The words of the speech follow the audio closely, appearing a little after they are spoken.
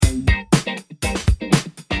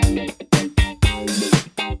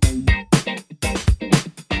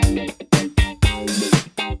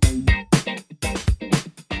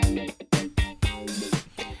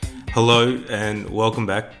Hello and welcome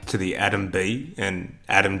back to the Adam B and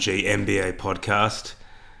Adam G NBA podcast.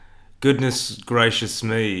 Goodness gracious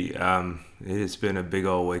me, it's been a big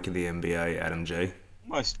old week in the NBA, Adam G.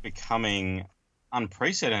 Almost becoming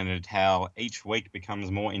unprecedented how each week becomes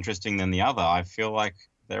more interesting than the other. I feel like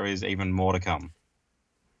there is even more to come.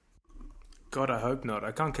 God, I hope not.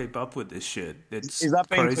 I can't keep up with this shit. It's Is that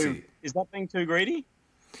crazy. being too greedy?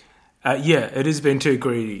 Yeah, it has been too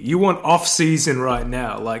greedy. You want off-season right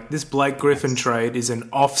now. Like, this Blake Griffin trade is an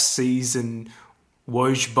off-season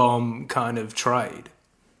Woj bomb kind of trade.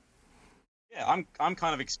 Yeah, I'm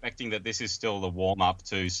kind of expecting that this is still the warm-up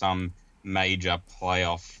to some major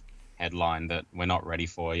playoff headline that we're not ready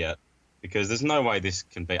for yet. Because there's no way this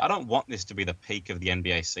can be. I don't want this to be the peak of the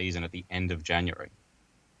NBA season at the end of January.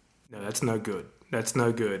 No, that's no good. That's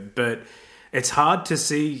no good. But it's hard to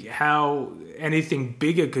see how anything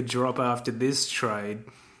bigger could drop after this trade.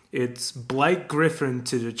 It's Blake Griffin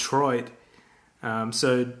to Detroit.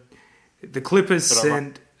 So the Clippers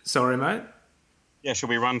send... Sorry, mate? Yeah, should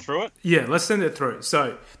we run through it? Yeah, let's send it through.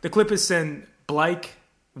 So the Clippers send Blake,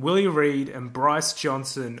 Willie Reed, and Bryce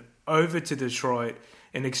Johnson over to Detroit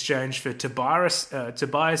in exchange for Tobias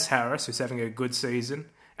Harris, who's having a good season,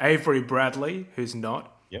 Avery Bradley, who's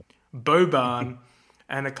not, Boban,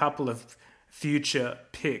 and a couple of future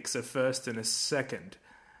picks, a first and a second.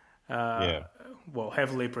 Well,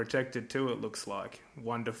 heavily protected too, it looks like.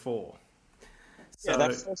 1 to 4. So,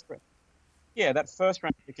 that first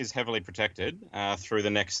round pick is heavily protected through the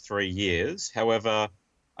next 3 years. However,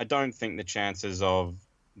 I don't think the chances of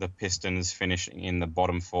the Pistons finishing in the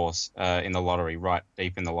bottom four in the lottery, right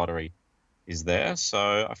deep in the lottery, is there.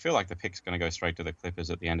 So I feel like the pick's going to go straight to the Clippers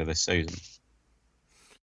at the end of this season.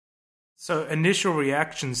 So initial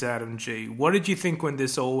reactions, Adam G. What did you think when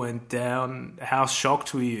this all went down? How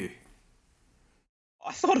shocked were you?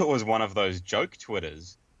 I thought it was one of those joke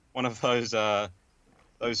Twitters, one of those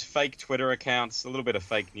fake Twitter accounts, a little bit of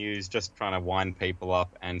fake news, just trying to wind people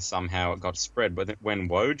up, and somehow it got spread. But when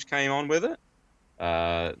Woj came on with it,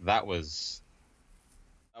 that was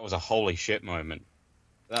a holy shit moment.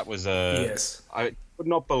 That was yes. I could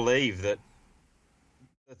not believe that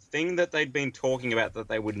the thing that they'd been talking about that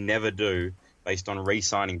they would never do, based on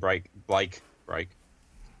re-signing Blake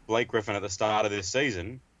Griffin at the start of this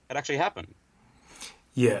season, had actually happened.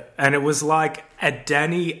 Yeah, and it was like a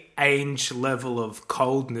Danny Ainge level of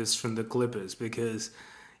coldness from the Clippers, because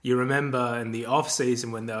you remember in the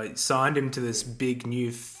off-season when they signed him to this big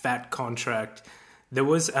new fat contract, there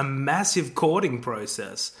was a massive courting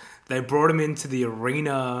process. They brought him into the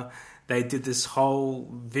arena. They did this whole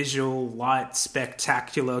visual light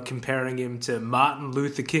spectacular comparing him to Martin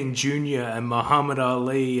Luther King Jr. and Muhammad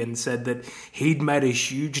Ali, and said that he'd made a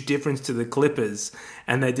huge difference to the Clippers.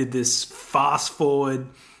 And they did this fast forward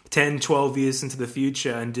 10, 12 years into the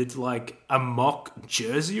future and did like a mock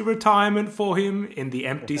jersey retirement for him in the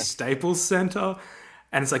empty Staples Center.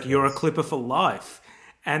 And it's like, you're a Clipper for life.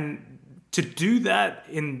 And to do that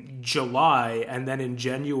in July and then in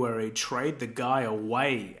January trade the guy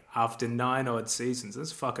away after 9 odd seasons,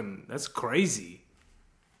 that's crazy.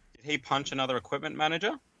 Did he punch another equipment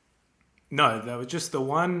manager? No, that was just the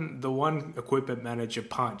one equipment manager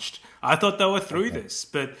punched. I thought they were through this,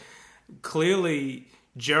 but clearly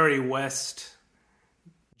Jerry West,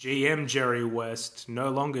 GM Jerry West, no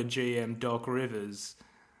longer GM Doc Rivers,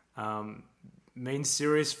 means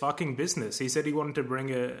serious fucking business. He said he wanted to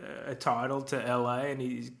bring a title to LA, and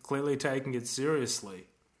he's clearly taking it seriously.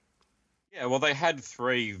 Yeah, well, they had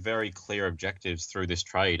 3 very clear objectives through this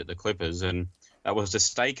trade at the Clippers, and that was to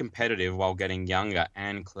stay competitive while getting younger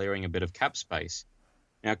and clearing a bit of cap space.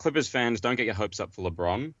 Now, Clippers fans, don't get your hopes up for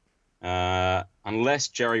LeBron. Unless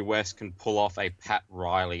Jerry West can pull off a Pat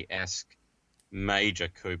Riley-esque major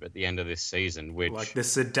coup at the end of this season, which... Like the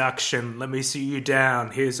seduction, let me see you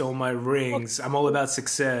down, here's all my rings, I'm all about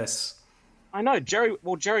success. I know,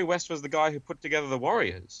 Jerry West was the guy who put together the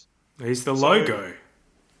Warriors. He's the logo.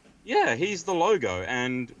 Yeah, he's the logo,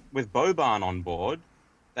 and with Boban on board,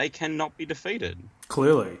 they cannot be defeated.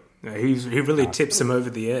 Clearly. He really tips him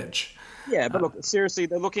over the edge. Yeah, but look, seriously,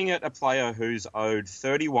 they're looking at a player who's owed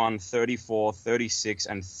 31, 34, 36,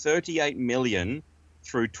 and 38 million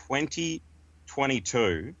through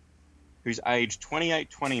 2022, who's aged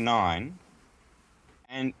 28, 29,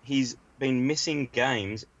 and he's been missing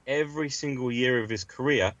games every single year of his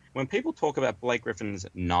career. When people talk about Blake Griffin's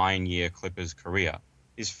 9-year Clippers career,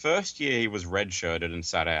 his first year he was redshirted and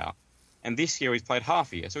sat out, and this year he's played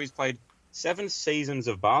half a year. So he's played 7 seasons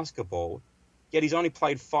of basketball, yet he's only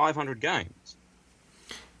played 500 games.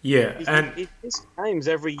 Yeah, he missed games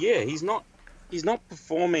every year. He's not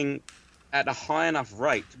performing at a high enough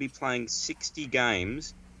rate to be playing 60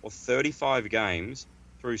 games or 35 games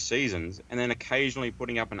through seasons, and then occasionally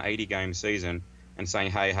putting up an 80-game season and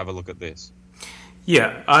saying, hey, have a look at this.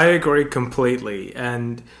 Yeah, I agree completely.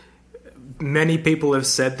 And many people have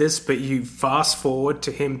said this, but you fast forward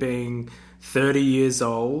to him being 30 years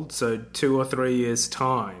old, so 2 or 3 years'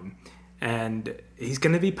 time, and he's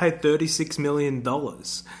going to be paid $36 million.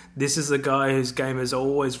 This is a guy whose game has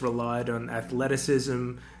always relied on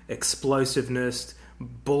athleticism, explosiveness,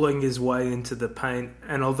 bullying his way into the paint.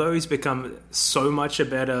 And although he's become so much a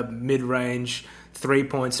better mid-range,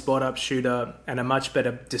 three-point spot-up shooter and a much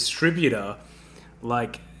better distributor,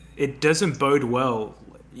 it doesn't bode well.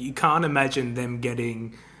 You can't imagine them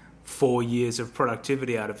getting 4 years of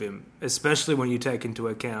productivity out of him, especially when you take into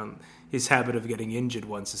account his habit of getting injured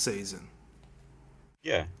once a season.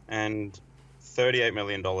 Yeah, and $38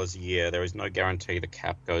 million a year, there is no guarantee the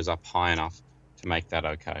cap goes up high enough to make that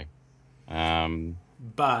okay.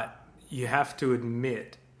 But you have to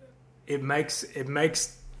admit, it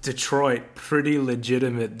makes Detroit pretty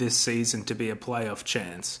legitimate this season to be a playoff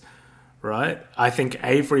chance, right? I think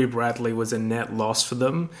Avery Bradley was a net loss for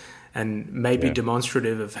them, and maybe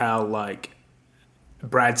demonstrative of how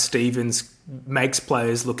Brad Stevens makes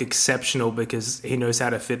players look exceptional because he knows how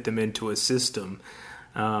to fit them into a system.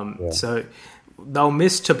 So they'll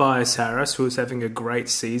miss Tobias Harris, who's having a great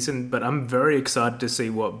season, but I'm very excited to see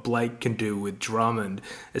what Blake can do with Drummond,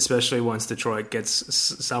 especially once Detroit gets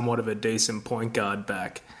somewhat of a decent point guard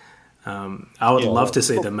back. I would love to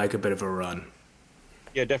see them make a bit of a run.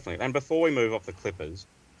 Yeah, definitely. And before we move off the Clippers,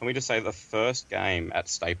 can we just say the first game at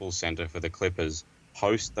Staples Center for the Clippers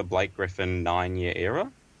post the Blake Griffin 9-year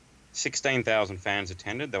era, 16,000 fans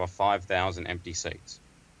attended. There were 5,000 empty seats.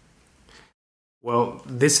 Well,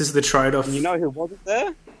 this is the trade-off. And you know who wasn't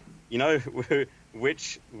there? You know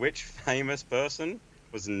which famous person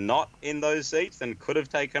was not in those seats and could have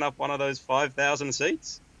taken up one of those 5,000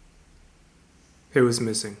 seats? Who was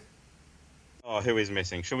missing? Oh, who is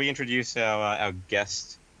missing? Should we introduce our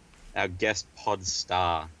guest pod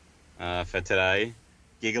star for today?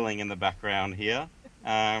 Giggling in the background here.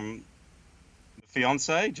 The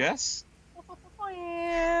fiance, Jess?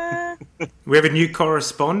 We have a new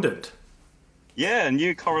correspondent. Yeah, a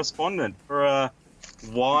new correspondent for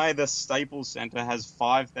why the Staples Center has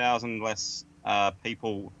 5,000 less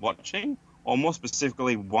people watching, or more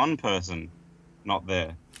specifically, one person not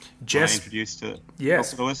there. Jess, introduced to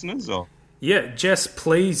the listeners, or Jess,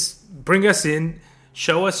 please bring us in.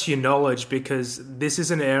 Show us your knowledge, because this is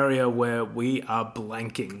an area where we are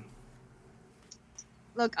blanking.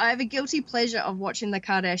 Look, I have a guilty pleasure of watching the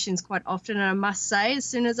Kardashians quite often, and I must say, as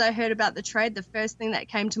soon as I heard about the trade, the first thing that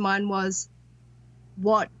came to mind was,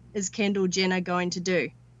 what is Kendall Jenner going to do?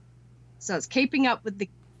 So it's keeping up with the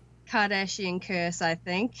Kardashian Kurse, I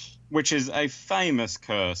think. Which is a famous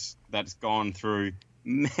curse that's gone through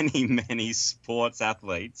many, many sports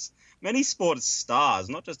athletes, many sports stars,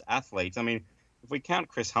 not just athletes. I mean, if we count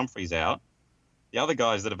Chris Humphries out, the other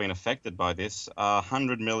guys that have been affected by this are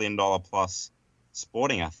 $100 million plus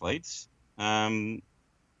sporting athletes. What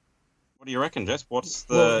do you reckon, Jess? What's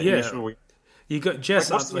the initial... You got Jess.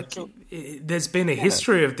 There's been a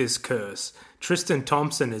history of this curse. Tristan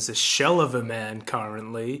Thompson is a shell of a man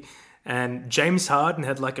currently, and James Harden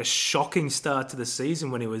had a shocking start to the season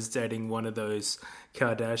when he was dating one of those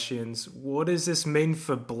Kardashians. What does this mean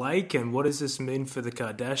for Blake, and what does this mean for the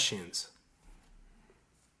Kardashians?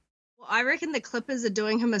 Well, I reckon the Clippers are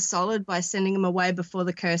doing him a solid by sending him away before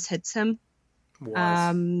the curse hits him.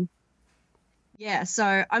 Yeah,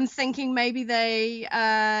 so I'm thinking maybe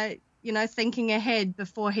they thinking ahead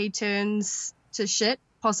before he turns to shit,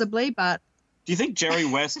 possibly, but... Do you think Jerry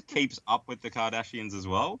West keeps up with the Kardashians as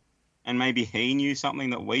well? And maybe he knew something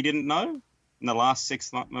that we didn't know in the last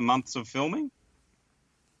 6 months of filming?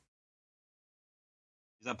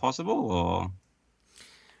 Is that possible, or...?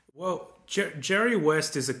 Well, Jerry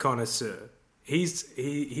West is a connoisseur.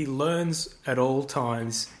 He learns at all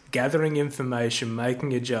times, gathering information,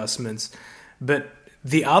 making adjustments. But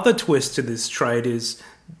the other twist to this trade is...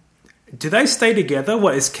 Do they stay together?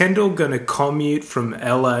 What, is Kendall going to commute from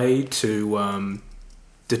LA to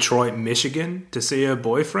Detroit, Michigan to see her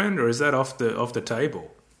boyfriend, or is that off the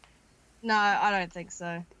table? No, I don't think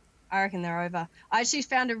so. I reckon they're over. I actually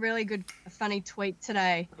found a really good, funny tweet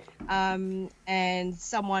today, and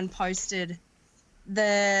someone posted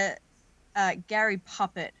the Gary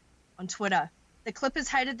Puppet on Twitter. The Clippers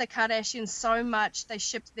hated the Kardashians so much they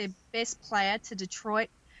shipped their best player to Detroit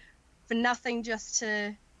for nothing, just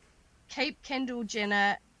to keep Kendall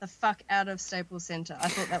Jenner the fuck out of Staples Center. I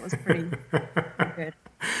thought that was pretty good.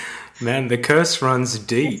 Man, the curse runs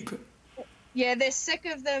deep. Yeah, they're sick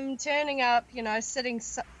of them turning up, sitting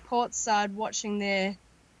courtside watching their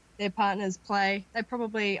their partners play. They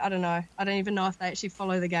probably, I don't know. I don't even know if they actually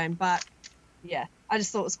follow the game, but yeah, I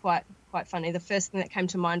just thought it was quite funny. The first thing that came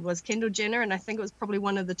to mind was Kendall Jenner, and I think it was probably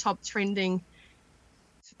one of the top trending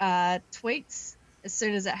tweets as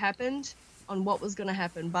soon as it happened on what was going to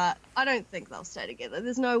happen. But I don't think they'll stay together.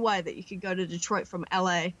 There's no way that you could go to Detroit from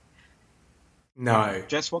LA. No.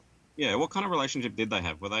 Jess, what kind of relationship did they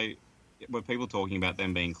have? Were people talking about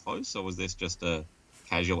them being close, or was this just a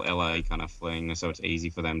casual LA kind of fling, so it's easy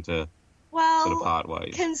for them to sort of part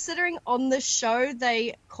ways? Considering on the show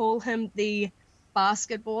they call him the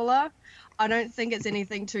basketballer, I don't think it's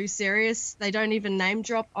anything too serious. They don't even name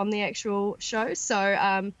drop on the actual show, so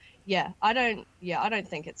I don't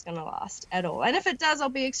think it's going to last at all. And if it does, I'll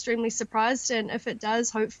be extremely surprised, and if it does,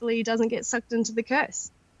 hopefully he doesn't get sucked into the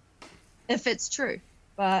curse, if it's true.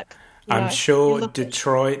 But I'm sure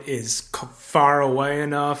Detroit is far away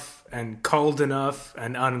enough and cold enough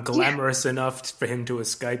and unglamorous enough for him to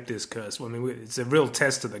escape this curse. I mean, it's a real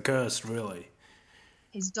test of the curse, really.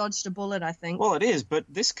 He's dodged a bullet, I think. Well, it is, but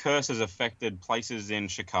this curse has affected places in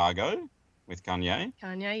Chicago with Kanye.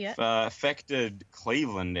 Yeah. Affected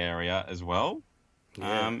Cleveland area as well.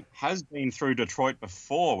 Yeah. Has been through Detroit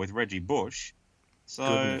before with Reggie Bush. So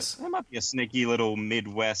there might be a sneaky little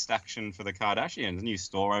Midwest action for the Kardashians. New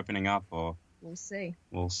store opening up, or we'll see.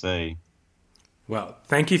 We'll see. Well,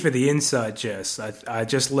 thank you for the insight, Jess. I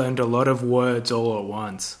just learned a lot of words all at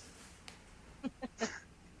once.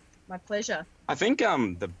 My pleasure. I think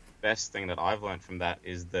the best thing that I've learned from that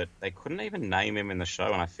is that they couldn't even name him in the show,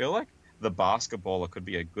 and I feel like the basketballer could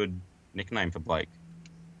be a good nickname for Blake.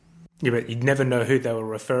 Yeah, but you'd never know who they were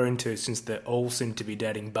referring to since they all seem to be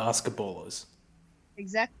dating basketballers.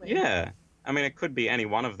 Exactly. Yeah. I mean, it could be any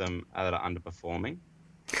one of them that are underperforming.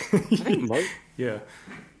 I think yeah.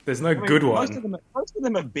 There's no good one. Most of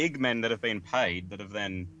them are big men that have been paid, that have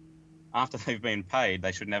then, after they've been paid,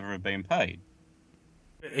 they should never have been paid.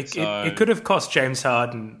 It could have cost James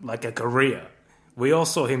Harden like a career. We all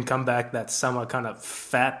saw him come back that summer kind of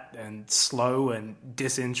fat and slow and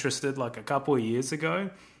disinterested like a couple of years ago.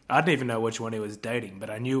 I didn't even know which one he was dating, but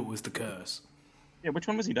I knew it was the curse. Yeah, which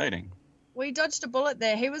one was he dating? We dodged a bullet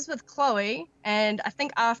there. He was with Chloe, and I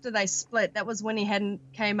think after they split, that was when he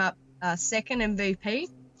came up second MVP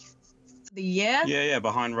for the year. Yeah,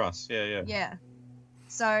 behind Russ. Yeah. Yeah.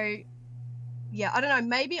 So, yeah, I don't know.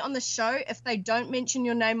 Maybe on the show, if they don't mention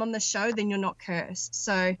your name on the show, then you're not cursed.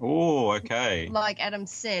 So, oh, okay. Like Adam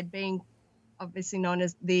said, being obviously known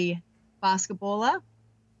as the basketballer.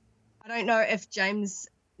 I don't know if James'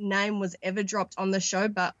 name was ever dropped on the show,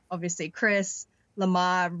 but obviously Chris,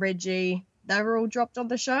 Lamar, Reggie, they were all dropped on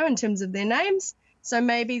the show in terms of their names. So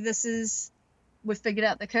maybe we've figured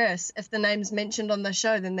out the curse. If the name's mentioned on the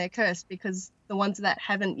show, then they're cursed, because the ones that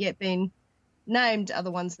haven't yet been named are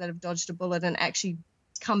the ones that have dodged a bullet and actually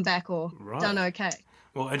come back or done okay.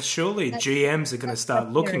 Well, and surely GMs are going to start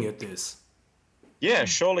looking at this. Yeah,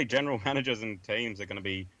 surely general managers and teams are going to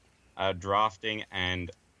be drafting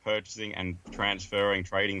and purchasing and transferring,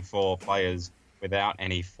 trading for players without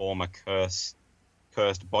any former cursed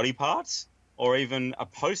body parts, or even a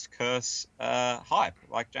post-curse hype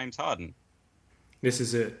like James Harden. This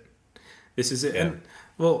is it. Yeah. And,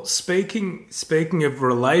 well, speaking of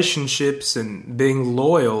relationships and being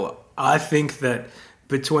loyal, I think that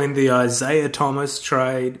between the Isaiah Thomas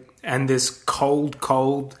trade and this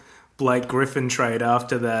cold Blake Griffin trade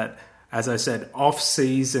after that, as I said,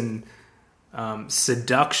 off-season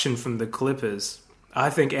seduction from the Clippers, I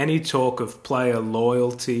think any talk of player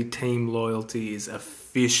loyalty, team loyalty is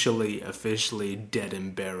officially dead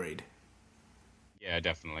and buried. Yeah,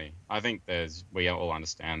 definitely. I think we all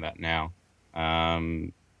understand that now.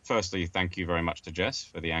 Firstly, thank you very much to Jess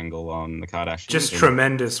for the angle on the Kardashians. Just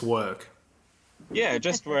tremendous work. Yeah,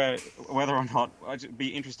 just whether or not, it'd be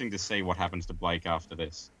interesting to see what happens to Blake after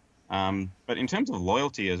this. But in terms of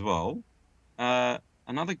loyalty as well,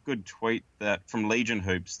 another good tweet from Legion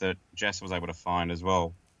Hoops that Jess was able to find as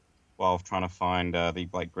well while trying to find the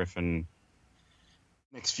Blake Griffin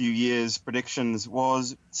next few years predictions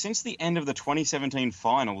was, since the end of the 2017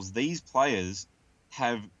 finals, these players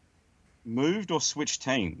have moved or switched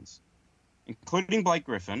teams, including Blake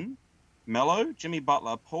Griffin, Melo, Jimmy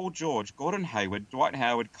Butler, Paul George, Gordon Hayward, Dwight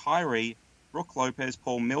Howard, Kyrie, Brook Lopez,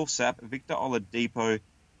 Paul Millsap, Victor Oladipo,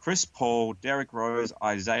 Chris Paul, Derrick Rose,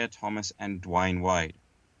 Isaiah Thomas, and Dwayne Wade.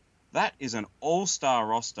 That is an all-star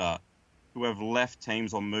roster who have left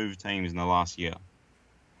teams or moved teams in the last year.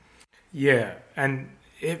 Yeah, and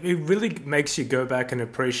it really makes you go back and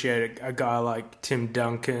appreciate a guy like Tim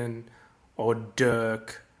Duncan or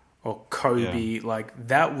Dirk or Kobe. Yeah. Like,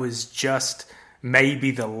 that was just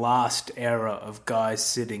maybe the last era of guys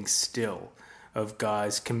sitting still. of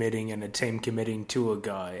guys committing and a team committing to a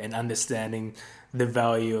guy and understanding the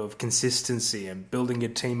value of consistency and building a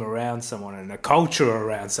team around someone and a culture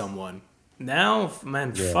around someone. Now,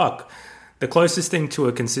 man, fuck. The closest thing to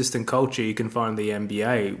a consistent culture you can find in the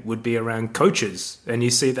NBA would be around coaches. And you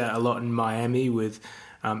see that a lot in Miami with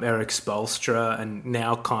Eric Spoelstra, and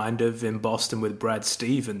now kind of in Boston with Brad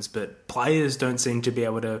Stevens. But players don't seem to be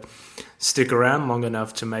able to stick around long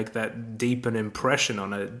enough to make that deep an impression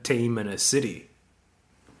on a team and a city.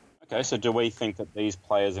 Okay, so do we think that these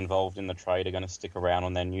players involved in the trade are going to stick around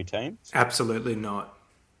on their new teams? Absolutely not.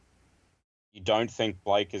 You don't think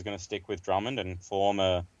Blake is going to stick with Drummond and form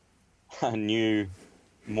a new,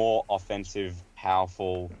 more offensive,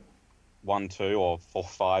 powerful 1-2 or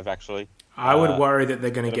 4-5, actually? I would worry that they're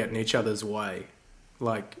going to get in each other's way,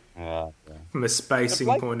 from a spacing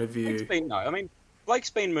point of view. Blake's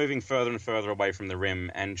been moving further and further away from the rim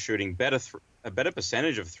and shooting a better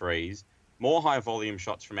percentage of threes, more high volume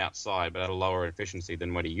shots from outside, but at a lower efficiency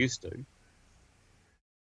than what he used to.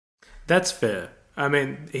 That's fair. I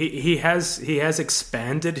mean, he has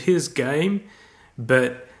expanded his game,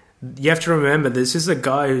 but you have to remember this is a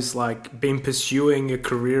guy who's been pursuing a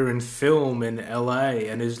career in film in LA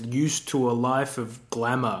and is used to a life of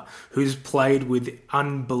glamour, who's played with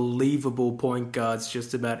unbelievable point guards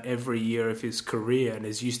just about every year of his career and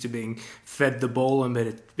is used to being fed the ball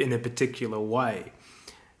in a particular way.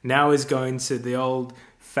 Now he's going to the old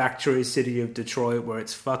factory city of Detroit where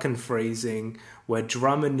it's fucking freezing, where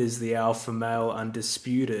Drummond is the alpha male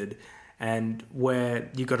undisputed, and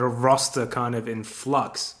where you got a roster kind of in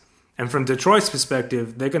flux. And from Detroit's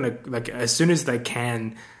perspective, they're going to, as soon as they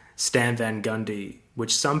can, Stan Van Gundy,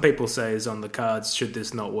 which some people say is on the cards should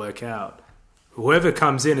this not work out. Whoever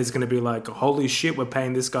comes in is going to be like, holy shit, we're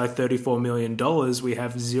paying this guy $34 million. We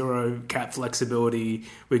have zero cap flexibility.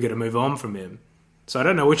 We're going to move on from him. So I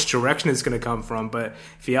don't know which direction it's going to come from, but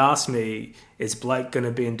if you ask me, is Blake going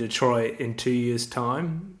to be in Detroit in 2 years'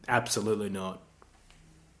 time? Absolutely not.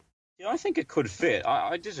 Yeah, I think it could fit.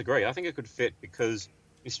 I disagree. I think it could fit because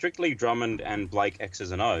it's strictly Drummond and Blake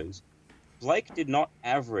X's and O's. Blake did not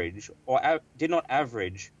average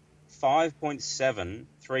 5.7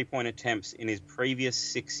 three-point attempts in his previous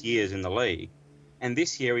 6 years in the league, and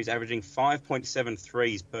this year he's averaging 5.7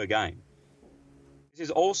 threes per game. This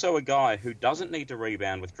is also a guy who doesn't need to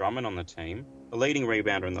rebound with Drummond on the team, the leading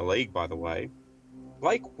rebounder in the league, by the way.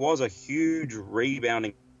 Blake was a huge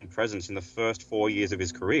rebounding presence in the first 4 years of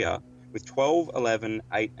his career, with 12, 11,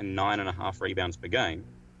 8, and 9.5 rebounds per game.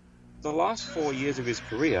 The last 4 years of his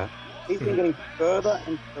career, he's been getting further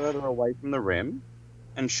and further away from the rim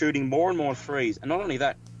and shooting more and more threes. And not only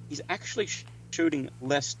that, he's actually shooting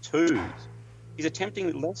less twos. He's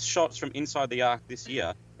attempting less shots from inside the arc this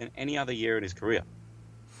year than any other year in his career.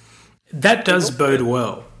 That does bode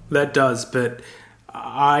well. That does, but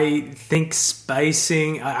I think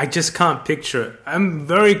spacing, I just can't picture it. I'm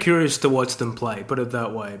very curious to watch them play, put it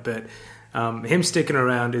that way. But him sticking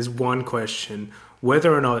around is one question.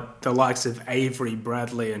 Whether or not the likes of Avery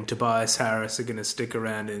Bradley and Tobias Harris are going to stick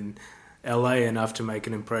around in LA enough to make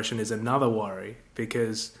an impression is another worry,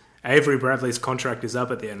 because Avery Bradley's contract is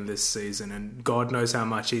up at the end of this season and God knows how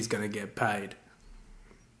much he's going to get paid.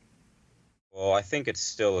 Well, I think it's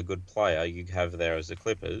still a good player you have there as the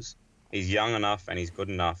Clippers. He's young enough and he's good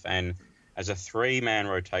enough. And as a three-man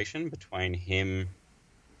rotation between him,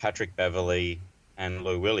 Patrick Beverley, and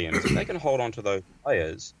Lou Williams, if they can hold on to those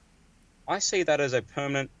players, I see that as a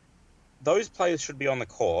permanent... Those players should be on the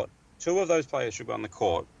court. Two of those players should be on the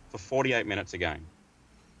court for 48 minutes a game.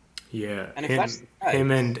 Yeah, and if that's the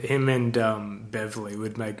case, him and Beverly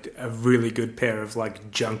would make a really good pair of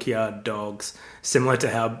junkyard dogs, similar to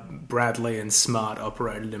how Bradley and Smart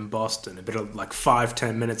operated in Boston. A bit of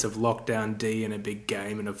 5-10 minutes of lockdown D in a big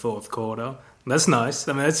game in a fourth quarter. That's nice.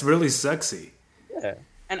 I mean, that's really sexy. Yeah,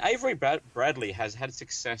 and Avery Bradley has had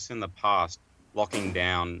success in the past locking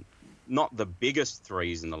down not the biggest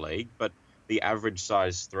threes in the league, but the average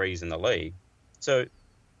size threes in the league. So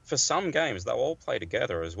for some games, they'll all play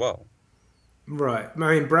together as well. Right. I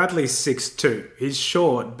mean, Bradley's 6'2". He's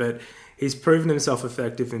short, but he's proven himself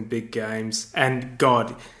effective in big games. And,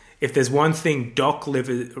 God, if there's one thing Doc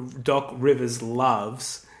Rivers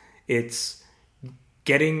loves, it's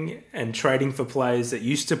getting and trading for players that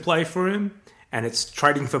used to play for him, and it's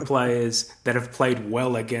trading for players that have played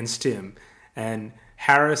well against him. And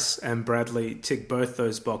Harris and Bradley tick both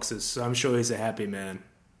those boxes, so I'm sure he's a happy man.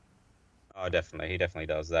 Oh, definitely. He definitely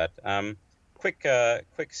does that.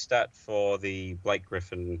 Quick stat for the Blake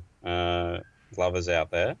Griffin lovers out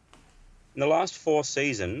there. In the last 4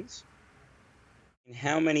 seasons, in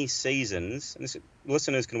how many seasons, and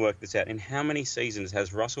listeners can work this out, in how many seasons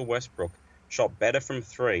has Russell Westbrook shot better from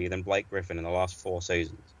three than Blake Griffin in the last 4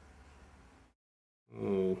 seasons?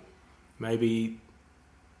 Ooh, maybe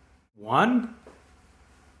one?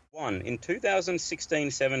 One. In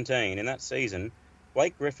 2016-17, in that season,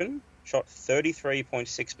 Blake Griffin shot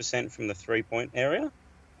 33.6% from the three-point area,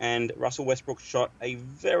 and Russell Westbrook shot a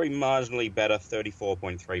very marginally better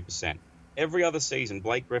 34.3%. Every other season,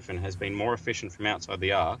 Blake Griffin has been more efficient from outside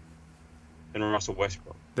the arc than Russell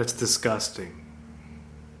Westbrook. That's disgusting.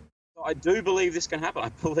 I do believe this can happen. I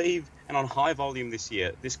believe, and on high volume this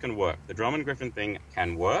year, this can work. The Drummond-Griffin thing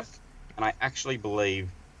can work, and I actually believe,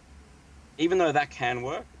 even though that can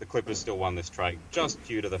work, the Clippers still won this trade, just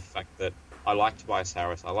due to the fact that I like Tobias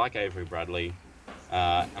Harris, I like Avery Bradley,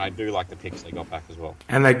 and I do like the picks they got back as well.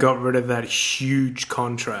 And they got rid of that huge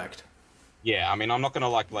contract. Yeah, I mean, I'm not going to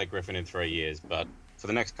like Blake Griffin in 3 years, but for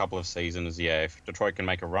the next couple of seasons, yeah, if Detroit can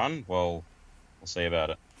make a run, well, we'll see about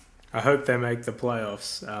it. I hope they make the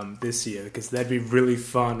playoffs this year, because that'd be really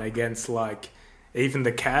fun against, like, even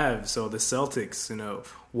the Cavs or the Celtics,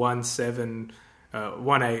 1-7,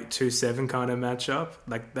 1-8, 2-7 kind of matchup.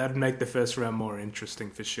 Like, that'd make the first round more interesting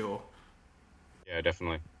for sure. Yeah,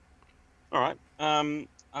 definitely. All right. I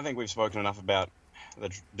think we've spoken enough about the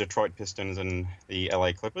Detroit Pistons and the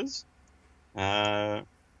LA Clippers. There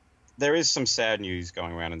is some sad news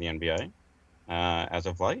going around in the NBA as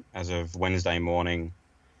of late, as of Wednesday morning,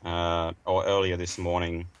 or earlier this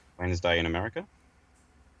morning, Wednesday in America.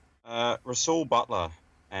 Rasul Butler,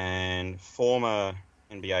 and former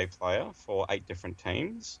NBA player for 8 different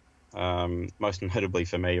teams, most notably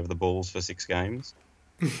for me of the Bulls for 6 games.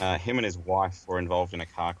 Him and his wife were involved in a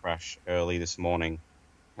car crash early this morning,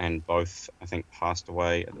 and both, I think, passed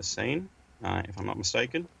away at the scene, if I'm not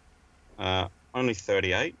mistaken. Only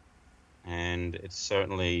 38, and it's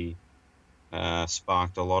certainly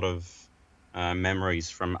sparked a lot of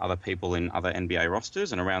memories from other people in other NBA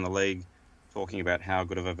rosters and around the league, talking about how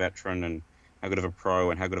good of a veteran and how good of a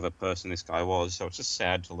pro and how good of a person this guy was. So it's just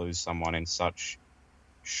sad to lose someone in such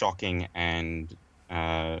shocking and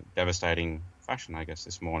devastating fashion, I guess,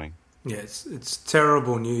 this morning. Yeah, it's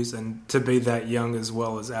terrible news, and to be that young as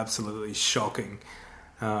well is absolutely shocking.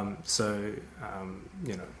 You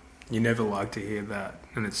never like to hear that,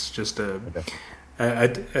 and it's just a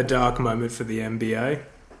dark moment for the NBA.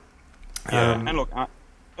 Yeah, and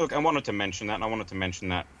look, I wanted to mention that, and I wanted to mention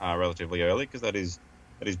that relatively early, because that is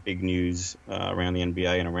big news around the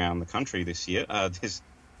NBA and around the country this year,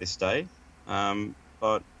 this day.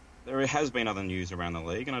 But there has been other news around the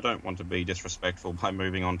league, and I don't want to be disrespectful by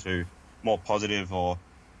moving on to more positive or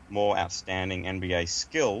more outstanding NBA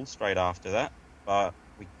skill straight after that. But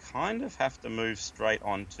we kind of have to move straight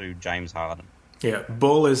on to James Harden. Yeah,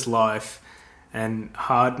 ball is life, and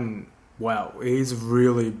Harden, wow, he's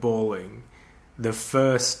really balling. The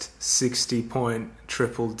first 60-point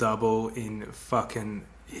triple-double in fucking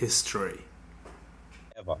history.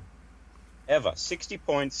 Ever. 60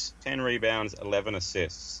 points, 10 rebounds, 11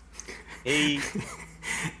 assists.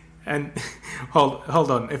 And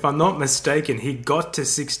hold on, if I'm not mistaken, he got to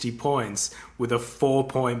 60 points with a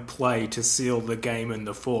 4-point play to seal the game in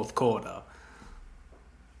the fourth quarter.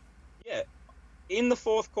 Yeah, in the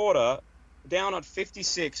fourth quarter, down at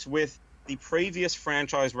 56 with the previous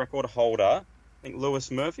franchise record holder, I think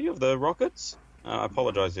Lewis Murphy of the Rockets. I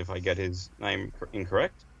apologize if I get his name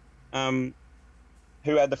incorrect.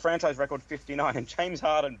 Who had the franchise record 59, and James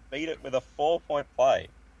Harden beat it with a 4-point play.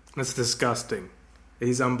 That's disgusting.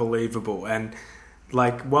 He's unbelievable. And,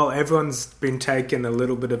 while everyone's been taking a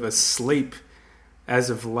little bit of a sleep as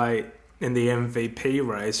of late in the MVP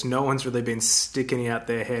race, no one's really been sticking out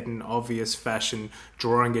their head in obvious fashion,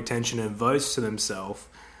 drawing attention and votes to themselves.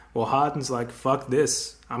 Well, Harden's like, fuck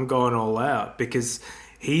this. I'm going all out, because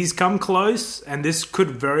he's come close, and this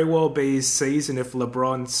could very well be his season if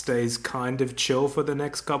LeBron stays kind of chill for the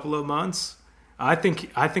next couple of months. I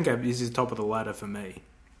think he's top of the ladder for me.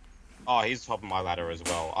 Oh, he's top of my ladder as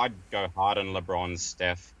well. I'd go Harden, LeBron,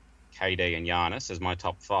 Steph, KD, and Giannis as my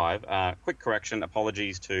top 5. Quick correction,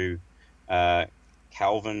 apologies to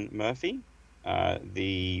Calvin Murphy,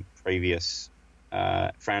 the previous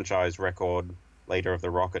franchise record leader of the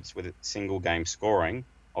Rockets with single game scoring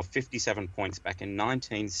of 57 points back in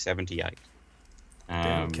 1978.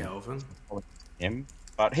 Damn, Calvin. Him,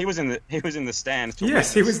 but he was in the stands.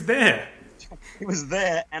 Yes, he was there. He was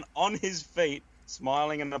there, and on his feet,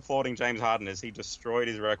 smiling and applauding James Harden as he destroyed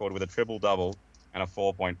his record with a triple-double and a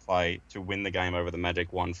 4-point play to win the game over the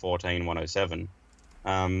Magic 114-107.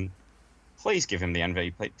 Please give him the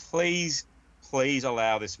MVP. Please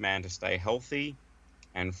allow this man to stay healthy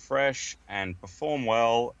and fresh and perform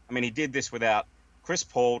well. I mean, he did this without Chris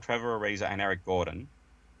Paul, Trevor Ariza, and Eric Gordon.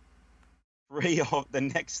 the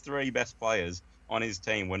next three best players on his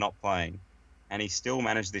team were not playing, and he still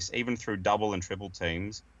managed this even through double and triple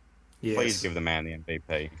teams. Yes. Please give the man the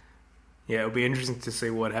MVP. Yeah, it'll be interesting to see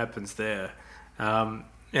what happens there. And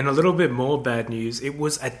a little bit more bad news. It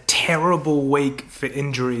was a terrible week for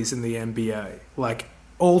injuries in the NBA. Like,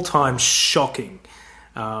 all-time shocking.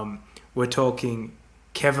 We're talking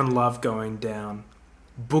Kevin Love going down,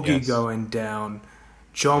 Boogie going down,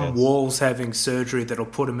 John Wall's having surgery that'll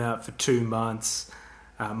put him out for 2 months.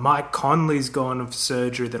 Mike Conley's gone for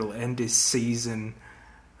surgery that'll end his season.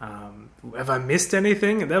 Have I missed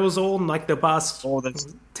anything? That was all in like the past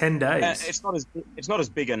 10 days. It's not as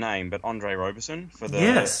big a name, but Andre Roberson for the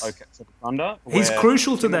for the Thunder. He's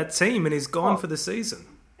crucial to that team, and he's gone for the season.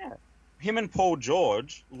 Yeah, him and Paul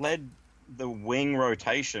George led the wing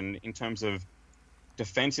rotation in terms of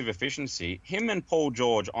defensive efficiency. Him and Paul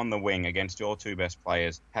George on the wing against your two best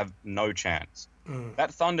players have no chance.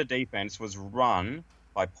 That Thunder defense was run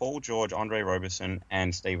by Paul George, Andre Roberson,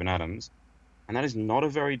 and Steven Adams. And that is not a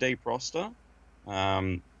very deep roster.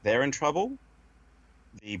 They're in trouble.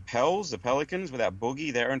 The Pelicans, without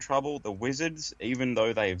Boogie, they're in trouble. The Wizards, even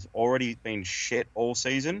though they've already been shit all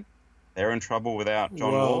season, they're in trouble without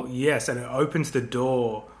John Wall. Yes, and it opens the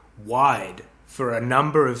door wide for a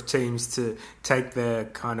number of teams to take their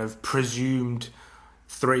kind of presumed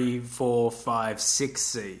 3, 4, 5, 6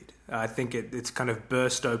 seed. I think it's kind of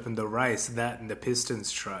burst open the race, that and the Pistons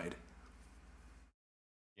trade.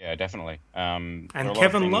 Yeah, definitely. And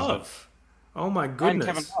Kevin Love. Oh, my goodness.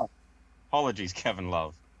 And Kevin Love. Apologies, Kevin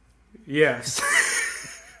Love. Yes.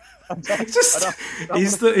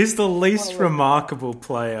 He's the least remarkable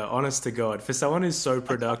player, honest to God. For someone who's so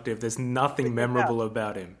productive, there's nothing memorable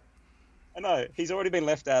about him. I know. He's already been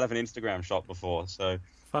left out of an Instagram shot before, so...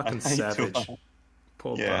 Fucking savage.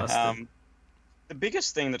 Poor bastard. The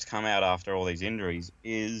biggest thing that's come out after all these injuries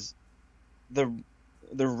is the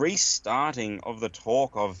restarting of the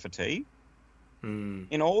talk of fatigue.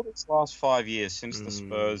 In all these last 5 years since the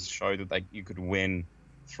Spurs showed that you could win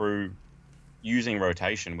through using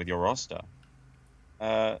rotation with your roster,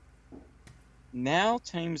 now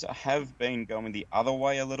teams have been going the other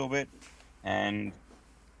way a little bit and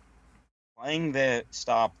playing their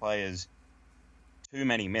star players too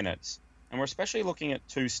many minutes. And we're especially looking at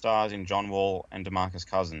two stars in John Wall and DeMarcus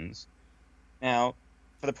Cousins. Now,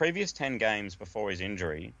 for the previous 10 games before his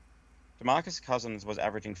injury, DeMarcus Cousins was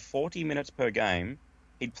averaging 40 minutes per game.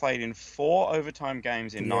 He'd played in 4 overtime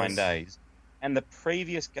games in 9 days. And the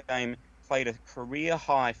previous game played a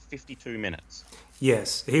career-high 52 minutes.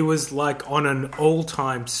 Yes, he was like on an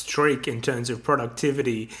all-time streak in terms of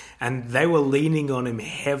productivity, and they were leaning on him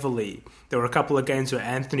heavily. There were a couple of games where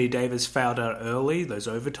Anthony Davis fouled out early, those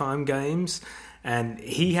overtime games, and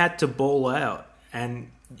he had to ball out.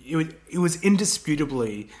 And it was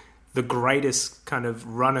indisputably the greatest kind of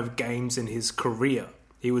run of games in his career.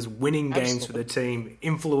 He was winning games for the team,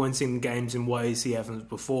 influencing games in ways he hasn't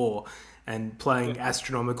before, and playing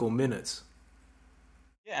astronomical minutes.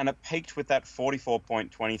 Yeah, and it peaked with that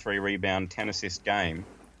 44-point, 23-rebound, 10-assist game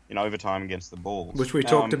in overtime against the Bulls. Which we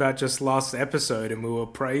talked about just last episode, and we were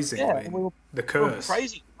praising the curse. We were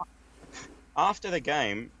praising. After the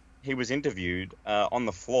game, he was interviewed on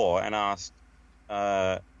the floor and asked,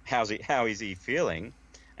 how is he feeling?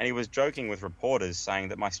 And he was joking with reporters, saying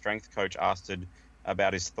that my strength coach asked him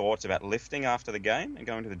about his thoughts about lifting after the game and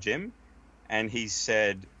going to the gym. And he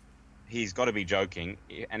said he's got to be joking.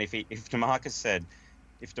 And if DeMarcus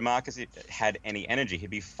had any energy, he'd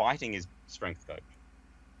be fighting his strength coach.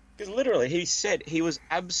 Because literally, he said he was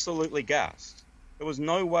absolutely gassed. There was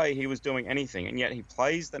no way he was doing anything. And yet he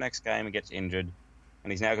plays the next game and gets injured.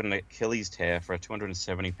 And he's now got an Achilles tear for a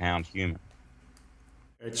 270-pound human.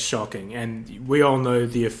 It's shocking, and we all know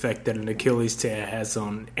the effect that an Achilles tear has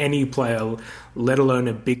on any player, let alone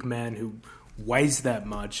a big man who weighs that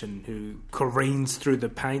much and who careens through the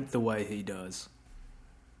paint the way he does.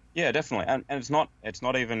 Yeah, definitely, and it's not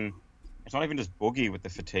even just Boogie with the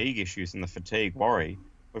fatigue issues and the fatigue worry.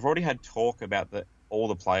 We've already had talk about all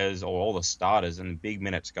the players or all the starters and the big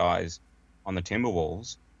minutes guys on the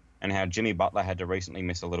Timberwolves, and how Jimmy Butler had to recently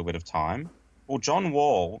miss a little bit of time. Well, John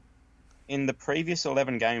Wall, in the previous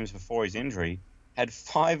 11 games before his injury, had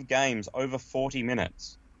 5 games over 40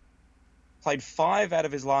 minutes. Played 5 out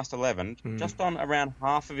of his last 11, just on around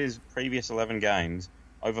half of his previous 11 games,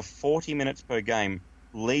 over 40 minutes per game,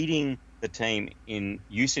 leading the team in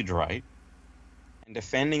usage rate and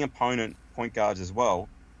defending opponent point guards as well.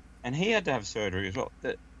 And he had to have surgery as well.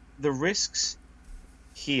 The risks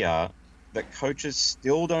here that coaches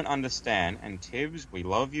still don't understand, and Tibbs, we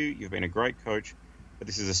love you, you've been a great coach, but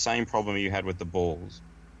this is the same problem you had with the Bulls.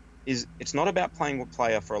 is it's not about playing a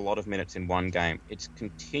player for a lot of minutes in one game. It's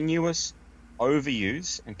continuous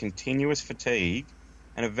overuse and continuous fatigue,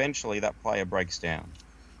 and eventually that player breaks down.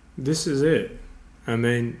 This is it. I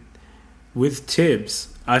mean, with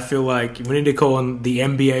Tibbs, I feel like we need to call on the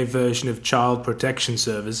NBA version of Child Protection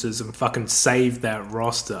Services and fucking save that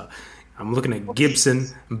roster. I'm looking at Gibson,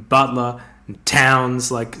 and Butler, and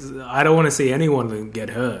Towns. Like, I don't want to see anyone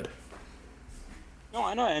get hurt. No,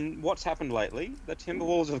 I know. And what's happened lately? The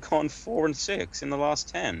Timberwolves have gone 4-6 in the last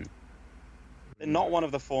 10. They're not one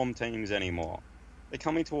of the form teams anymore. They're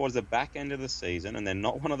coming towards the back end of the season, and they're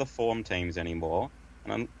not one of the form teams anymore.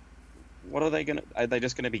 And what are they going to... Are they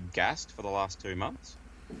just going to be gassed for the last 2 months?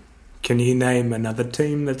 Can you name another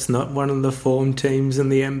team that's not one of the form teams in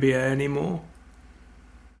the NBA anymore?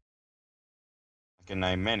 I can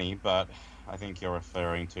name many, but I think you're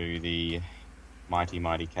referring to the mighty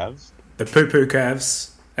Cavs. The poo-poo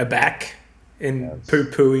Cavs are back in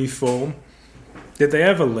poo-poo-y form. Did they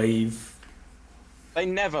ever leave? They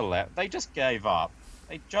never left. They just gave up.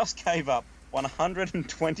 They just gave up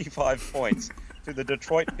 125 points to the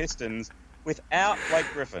Detroit Pistons without Blake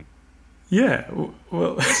Griffin. Yeah,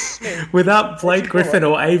 well, without Blake Griffin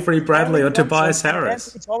or Avery Bradley or Tobias Harris.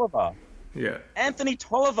 Anthony Tolliver. Yeah. Anthony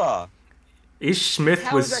Tolliver. Ish Smith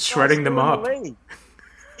was shredding them up.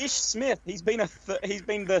 Ish Smith, he's been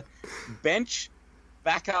the bench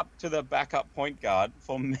backup to the backup point guard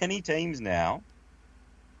for many teams now.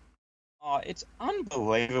 Oh, it's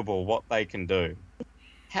unbelievable what they can do.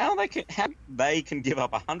 How they can give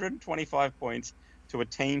up 125 points to a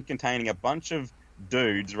team containing a bunch of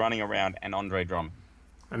dudes running around and Andre Drummond.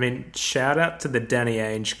 I mean, shout out to the Danny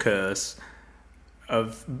Ainge curse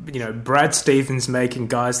of, Brad Stevens making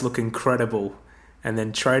guys look incredible and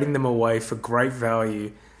then trading them away for great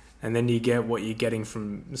value, and then you get what you're getting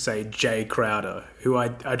from, say, Jay Crowder, who I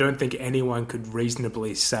don't think anyone could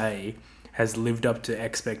reasonably say has lived up to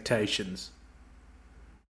expectations.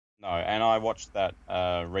 No, and I watched that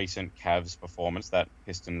recent Cavs performance, that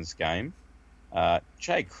Pistons game.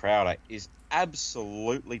 Jay Crowder is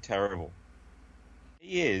absolutely terrible.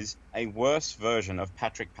 He is a worse version of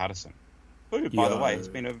Patrick Patterson, who, by the way, has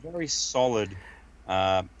been a very solid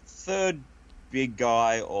third big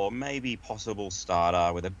guy or maybe possible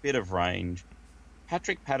starter with a bit of range.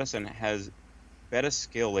 Patrick Patterson has better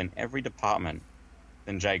skill in every department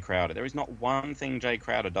than Jay Crowder. There is not one thing Jay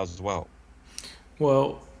Crowder does as well.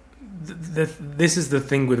 Well, this is the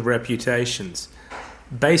thing with reputations.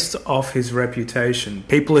 Based off his reputation,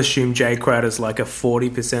 people assume Jay Crowder's like a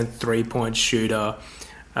 40% three-point shooter,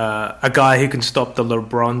 a guy who can stop the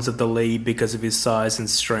LeBrons of the league because of his size and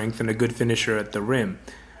strength, and a good finisher at the rim.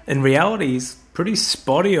 In reality, he's pretty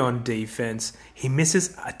spotty on defense. He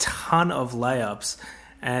misses a ton of layups,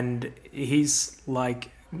 and he's like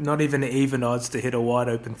not even odds to hit a wide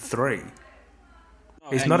open three.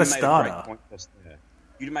 He's not a starter.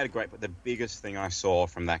 You made a great point. The biggest thing I saw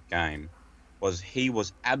from that game was he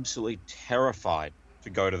was absolutely terrified to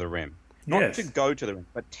go to the rim. Not to go to the rim,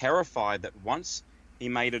 but terrified that once he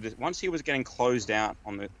was getting closed out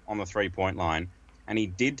on the 3-point line, and he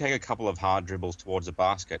did take a couple of hard dribbles towards the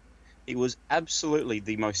basket, he was absolutely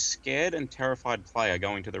the most scared and terrified player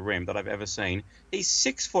going to the rim that I've ever seen. He's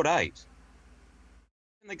 6'8". Can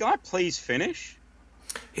the guy please finish?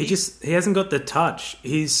 He hasn't got the touch.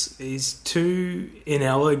 He's too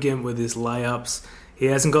inelegant with his layups. He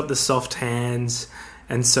hasn't got the soft hands,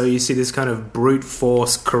 and so you see this kind of brute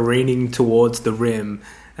force careening towards the rim,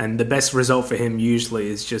 and the best result for him usually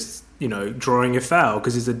is just drawing a foul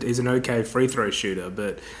because he's an okay free throw shooter,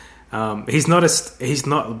 but he's not.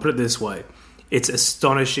 Put it this way, it's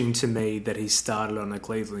astonishing to me that he started on a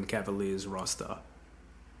Cleveland Cavaliers roster.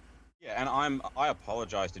 Yeah, and I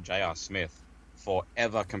apologize to J.R. Smith for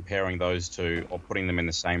ever comparing those two or putting them in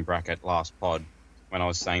the same bracket last pod when I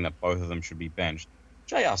was saying that both of them should be benched.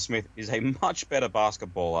 J.R. Smith is a much better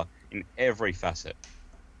basketballer in every facet.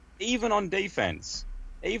 Even on defense,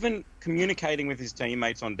 even communicating with his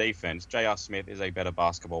teammates on defense, J.R. Smith is a better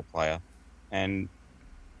basketball player. And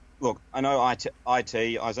look, I know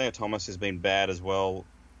Isaiah Thomas has been bad as well,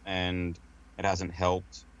 and it hasn't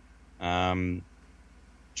helped.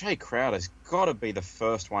 Jay Crowder's got to be the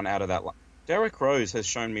first one out of that. Derrick Rose has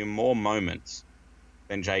shown me more moments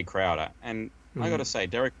than Jay Crowder, and I got to say,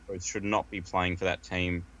 Derrick Rose should not be playing for that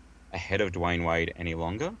team ahead of Dwayne Wade any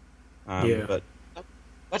longer. But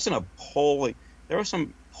that's an appalling... There are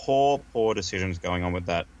some poor decisions going on with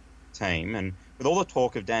that team, and with all the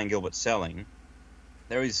talk of Dan Gilbert selling,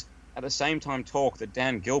 there is at the same time talk that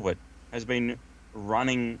Dan Gilbert has been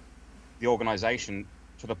running the organization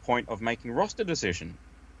to the point of making roster decision.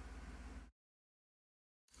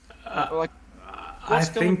 I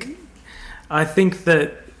think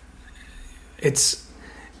that it's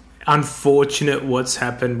unfortunate what's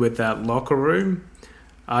happened with that locker room.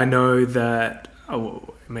 I know that.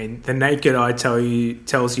 The naked eye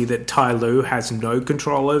tells you that Ty Lue has no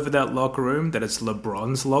control over that locker room. That it's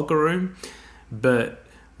LeBron's locker room. But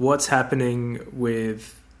what's happening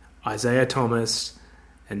with Isaiah Thomas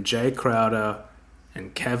and Jay Crowder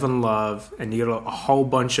and Kevin Love, and you got a whole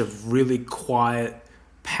bunch of really quiet,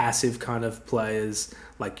 passive kind of players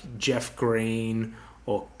like Jeff Green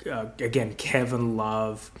or, again, Kevin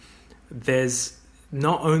Love. There's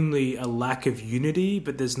not only a lack of unity,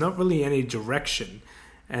 but there's not really any direction.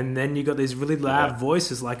 And then you got these really loud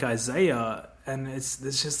voices like Isaiah, and there's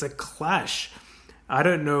just a clash. I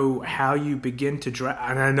don't know how you begin to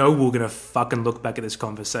and I know we're going to fucking look back at this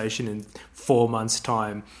conversation in 4 months'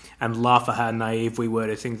 time and laugh at how naive we were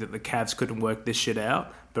to think that the Cavs couldn't work this shit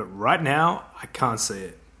out. But right now, I can't see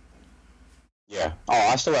it. Yeah. Oh,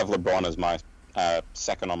 I still have LeBron as my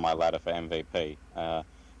second on my ladder for MVP.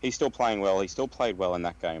 He's still playing well. He still played well in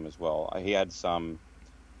that game as well. He had some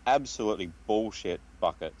absolutely bullshit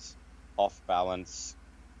buckets, off balance,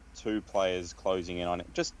 two players closing in on it.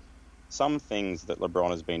 Just some things that LeBron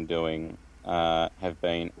has been doing have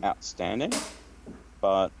been outstanding,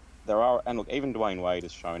 but and look, even Dwayne Wade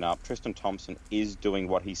has shown up. Tristan Thompson is doing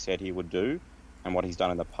what he said he would do and what he's done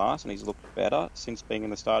in the past, and he's looked better since being in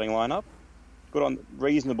the starting lineup.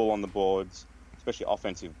 Reasonable on the boards, especially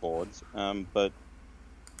offensive boards, but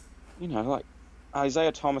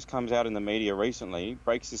Isaiah Thomas comes out in the media recently,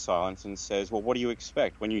 breaks his silence and says, well, what do you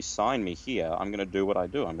expect? When you sign me here, I'm going to do what I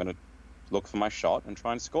do. I'm going to look for my shot and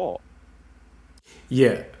try and score.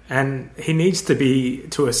 Yeah, and he needs to be,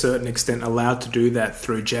 to a certain extent, allowed to do that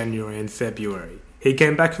through January and February. He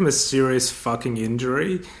came back from a serious fucking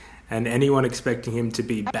injury, and anyone expecting him to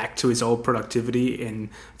be back to his old productivity in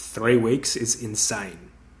 3 weeks is insane.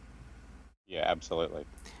 Yeah, absolutely.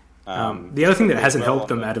 The other thing that hasn't helped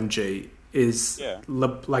them, Adam G, is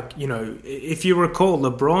if you recall,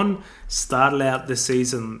 LeBron started out the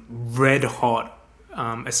season red hot,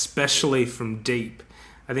 especially from deep.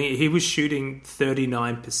 I think he was shooting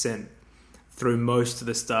 39% through most of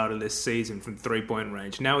the start of this season from 3-point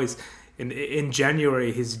range. Now in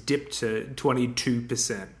January he's dipped to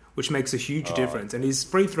 22%, which makes a huge difference, and his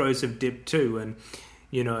free throws have dipped too. And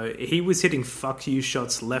he was hitting fuck you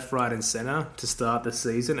shots left, right, and center to start the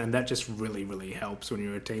season, and that just really, really helps when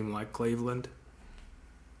you're a team like Cleveland.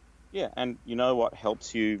 Yeah, and you know what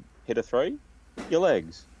helps you hit a three? Your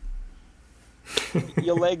legs.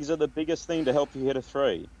 Your legs are the biggest thing to help you hit a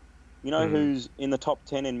three. You know who's in the top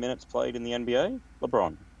 10 in minutes played in the NBA?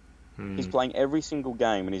 LeBron. He's playing every single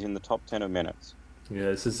game, and he's in the top 10 of minutes. Yeah,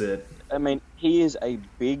 this is it. I mean, he is a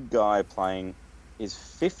big guy playing his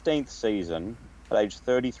 15th season at age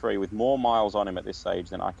 33 with more miles on him at this age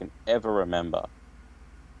than I can ever remember.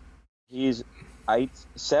 He is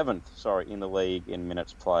 7th in the league in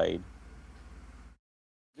minutes played.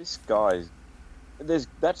 This guy's...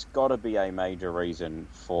 That's got to be a major reason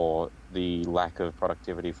for the lack of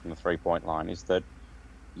productivity from the three-point line, is that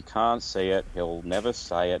you can't see it, he'll never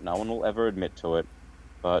say it, no one will ever admit to it,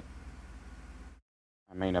 but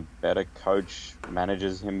I mean, a better coach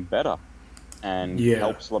manages him better and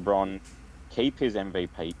helps LeBron keep his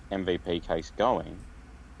MVP case going,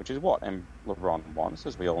 which is what LeBron wants,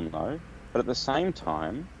 as we all know. But at the same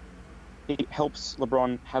time, he helps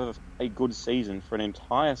LeBron have a good season for an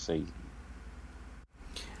entire season.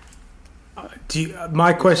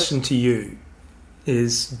 My question to you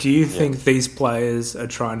is, do you think these players are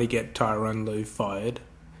trying to get Tyronn Lue fired?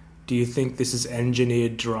 Do you think this is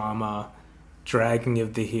engineered drama, dragging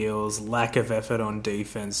of the heels, lack of effort on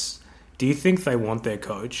defense? Do you think they want their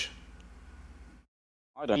coach?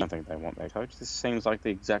 I don't think they want their coach. This seems like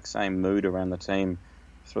the exact same mood around the team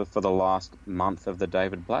for the last month of the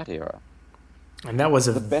David Blatt era. And that was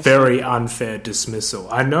a very unfair dismissal.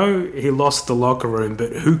 I know he lost the locker room,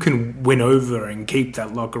 but who can win over and keep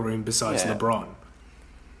that locker room besides LeBron?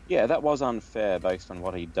 Yeah, that was unfair based on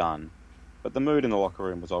what he'd done. But the mood in the locker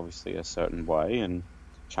room was obviously a certain way, and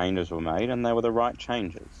changes were made, and they were the right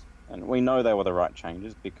changes. And we know they were the right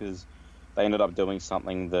changes because they ended up doing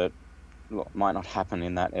something that might not happen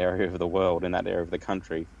in that area of the world, in that area of the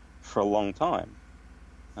country, for a long time.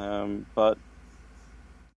 But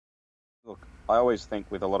look, I always think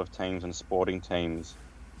with a lot of teams and sporting teams,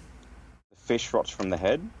 the fish rots from the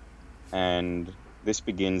head, and this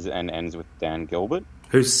begins and ends with Dan Gilbert.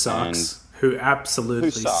 Who sucks. Who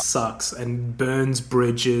absolutely sucks and burns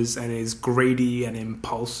bridges and is greedy and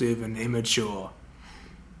impulsive and immature.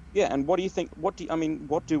 Yeah, and what do you think? What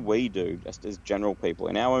do we do just as general people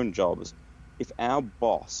in our own jobs if our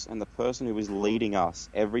boss and the person who is leading us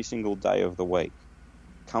every single day of the week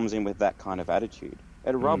comes in with that kind of attitude,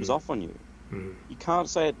 it rubs off on you. You can't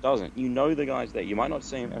say it doesn't. You know the guy's there. You might not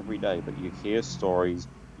see him every day, but you hear stories,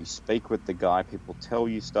 you speak with the guy, people tell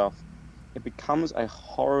you stuff. It becomes a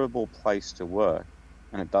horrible place to work,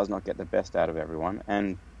 and it does not get the best out of everyone.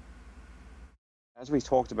 And as we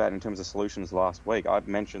talked about in terms of solutions last week, I've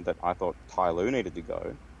mentioned that I thought Ty Lue needed to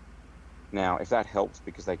go. Now, if that helps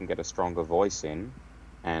because they can get a stronger voice in,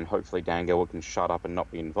 and hopefully Dan Gilbert can shut up and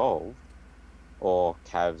not be involved, or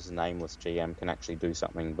Cavs' nameless GM can actually do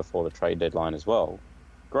something before the trade deadline as well,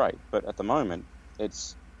 great. But at the moment,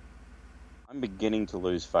 I'm beginning to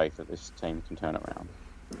lose faith that this team can turn around.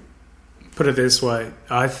 Put it this way,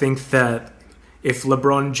 I think that if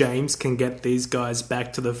LeBron James can get these guys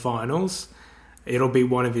back to the finals, it'll be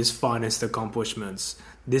one of his finest accomplishments.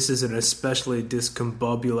 This is an especially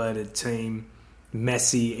discombobulated team,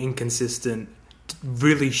 messy, inconsistent,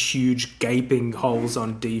 really huge gaping holes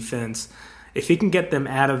on defense. If he can get them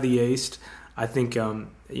out of the East, I think,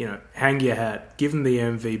 hang your hat, give him the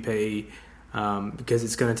MVP, because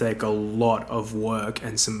it's going to take a lot of work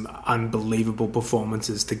and some unbelievable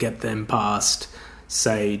performances to get them past,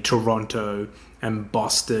 say, Toronto and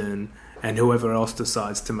Boston and whoever else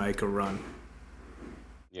decides to make a run.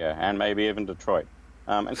 Yeah, and maybe even Detroit.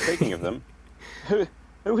 And speaking of them, who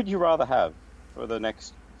would you rather have for the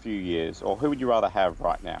next few years, or who would you rather have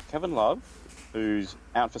right now? Kevin Love, who's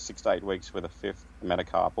out for 6 to 8 weeks with a fifth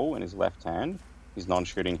metacarpal in his left hand, his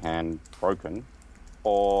non-shooting hand broken,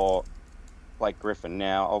 or Blake Griffin.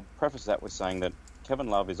 Now, I'll preface that with saying that Kevin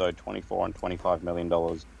Love is owed $24 and $25 million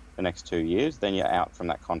the next 2 years. Then you're out from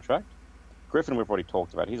that contract. Griffin, we've already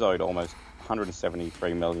talked about. He's owed almost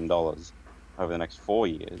 $173 million over the next 4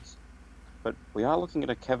 years. But we are looking at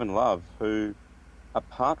a Kevin Love who,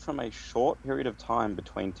 apart from a short period of time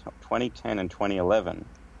between 2010 and 2011,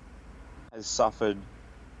 has suffered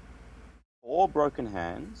 4 broken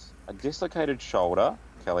hands, a dislocated shoulder,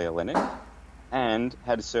 Kelly Olynyk, and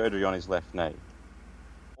had surgery on his left knee.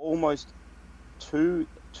 Almost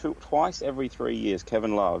twice every 3 years,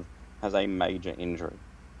 Kevin Love has a major injury.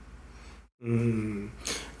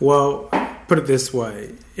 Well, put it this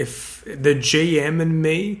way. If the GM in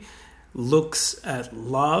me looks at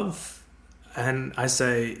Love and I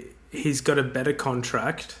say he's got a better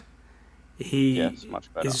contract, he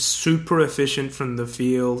much better. Is super efficient from the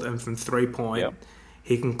field and from 3-point. Yep.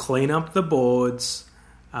 He can clean up the boards.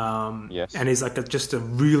 And he's like just a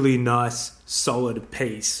really nice, solid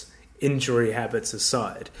piece, injury habits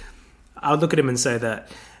aside. I'll look at him and say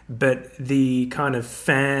that. But the kind of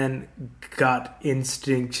fan gut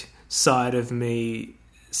instinct side of me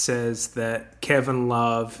says that Kevin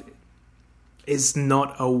Love is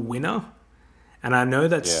not a winner. And I know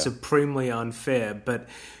that's supremely unfair, but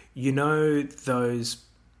you know that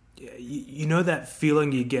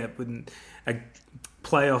feeling you get when a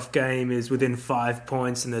playoff game is within 5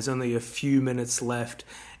 points and there's only a few minutes left,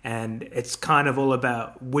 and it's kind of all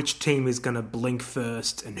about which team is going to blink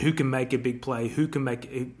first and who can make a big play, who can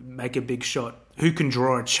make a big shot, who can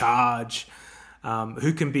draw a charge,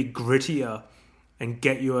 who can be grittier and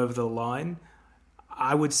get you over the line.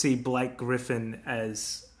 I would see Blake Griffin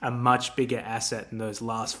as a much bigger asset in those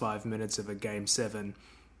last 5 minutes of a Game 7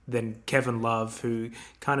 than Kevin Love, who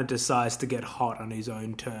kind of decides to get hot on his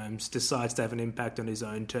own terms, decides to have an impact on his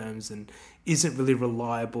own terms, and isn't really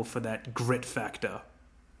reliable for that grit factor.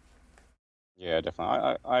 Yeah,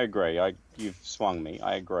 definitely. I agree. You've swung me.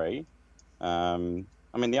 I agree. The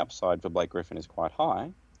upside for Blake Griffin is quite high.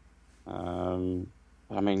 There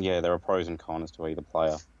are pros and cons to either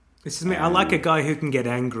player. This is me. I like a guy who can get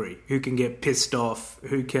angry, who can get pissed off,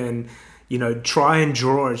 who can, try and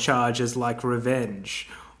draw a charge as like revenge,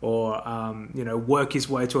 or work his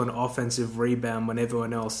way to an offensive rebound when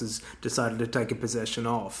everyone else has decided to take a possession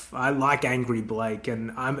off. I like angry Blake,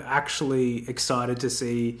 and I'm actually excited to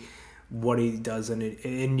see what he does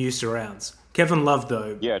in new surrounds. Kevin Love,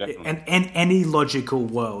 though, definitely. And any logical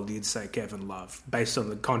world, you'd say Kevin Love, based on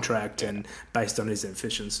the contract and based on his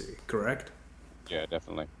efficiency, correct? Yeah,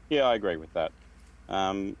 definitely. Yeah, I agree with that.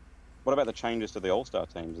 What about the changes to the All-Star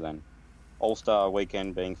teams then? All-Star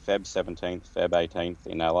weekend being Feb 17th, Feb 18th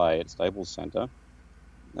in LA at Staples Center.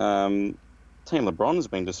 Team LeBron's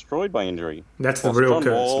been destroyed by injury. That's the real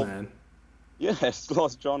curse, man. Yes,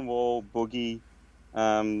 lost John Wall, Boogie.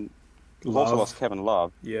 We've also lost Kevin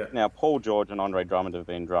Love. Yeah. Now, Paul George and Andre Drummond have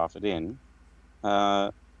been drafted in.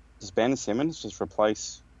 Does Ben Simmons just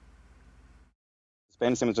replace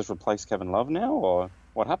Kevin Love now, or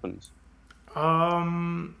what happens?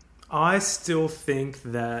 I still think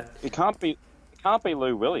that it can't be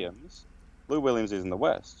Lou Williams. Lou Williams is in the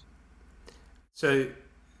West. So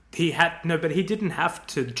but he didn't have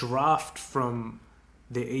to draft from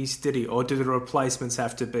the East, did he? Or do the replacements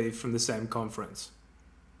have to be from the same conference?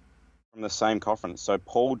 From the same conference. So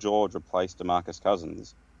Paul George replaced DeMarcus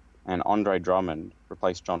Cousins, and Andre Drummond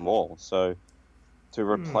replaced John Wall. So to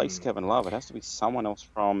replace Kevin Love, it has to be someone else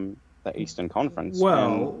from the Eastern Conference.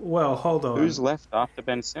 Well, hold on. Who's left after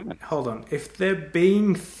Ben Simmons? Hold on. If they're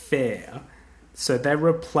being fair, so they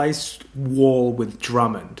replaced Wall with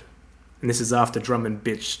Drummond. And this is after Drummond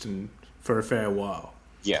bitched for a fair while.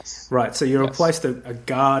 Yes. Right, so you replaced a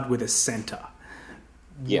guard with a centre.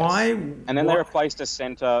 Yes. Why? And then they replaced a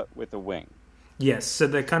centre with a wing. Yes, so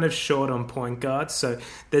they're kind of short on point guards. So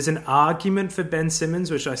there's an argument for Ben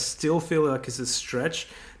Simmons, which I still feel like is a stretch.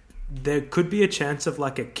 There could be a chance of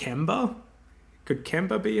like a Kemba. Could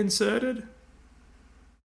Kemba be inserted?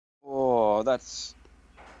 Oh, that's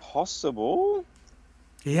possible.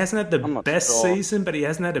 He hasn't had the best season, but he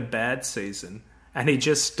hasn't had a bad season. And he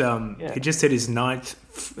just hit his 9th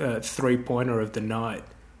 3-pointer of the night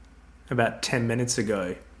about 10 minutes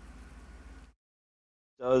ago.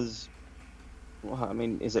 Is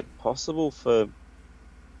it possible for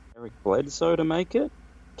Eric Bledsoe to make it?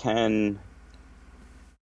 Kemba's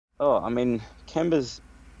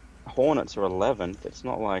Hornets are 11th. It's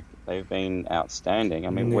not like they've been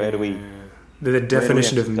outstanding. Where do we... The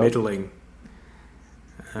definition of middling.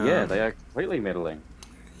 Yeah, they are completely middling.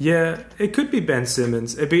 Yeah, it could be Ben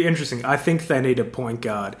Simmons. It'd be interesting. I think they need a point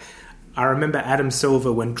guard. I remember Adam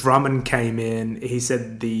Silver, when Drummond came in, he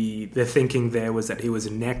said the thinking there was that he was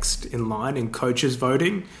next in line in coaches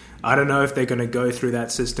voting. I don't know if they're going to go through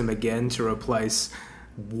that system again to replace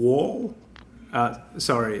Love.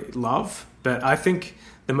 But I think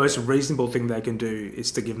the most reasonable thing they can do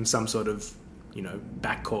is to give him some sort of,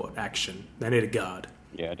 backcourt action. They need a guard.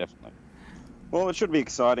 Yeah, definitely. Well, it should be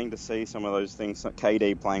exciting to see some of those things.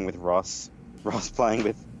 KD playing with Russ playing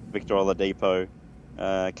with Victor Oladipo,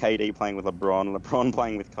 KD playing with LeBron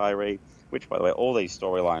playing with Kyrie, which, by the way, all these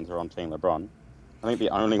storylines are on Team LeBron. I think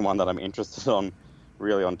the only one that I'm interested on,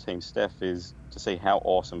 really on Team Steph, is to see how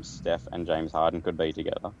awesome Steph and James Harden could be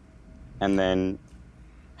together. And then,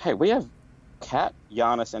 hey, we have Kat,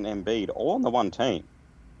 Giannis, and Embiid all on the one team.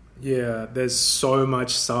 Yeah, there's so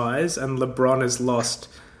much size, and LeBron has lost...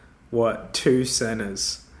 2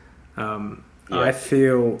 centers? I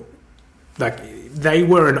feel like they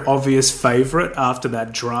were an obvious favourite after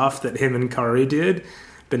that draft that him and Curry did.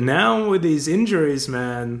 But now with these injuries,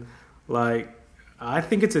 man, I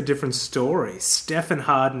think it's a different story. Steph and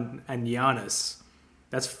Harden and Giannis.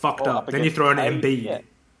 That's fucked up. Then you throw in Embiid. Yeah.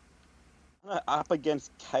 Up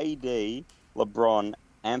against KD, LeBron,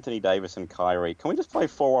 Anthony Davis, and Kyrie. Can we just play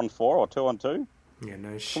 4-on-4 or 2-on-2? Yeah,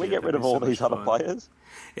 no shit. Can we get rid of all these other players?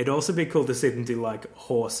 It'd also be cool to see them do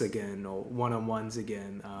horse again or one-on-ones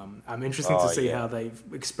again. I'm interested to see how they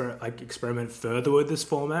experiment further with this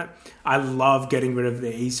format. I love getting rid of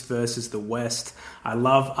the East versus the West. I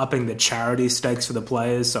love upping the charity stakes for the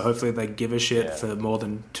players, so hopefully they give a shit for more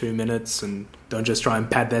than 2 minutes and don't just try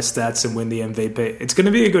and pad their stats and win the MVP. It's going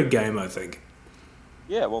to be a good game, I think.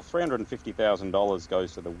 Yeah, well, $350,000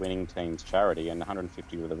 goes to the winning team's charity and $150,000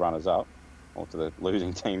 to the runners-up, or to the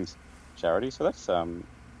losing team's charity. So that's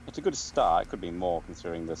it's a good start. It could be more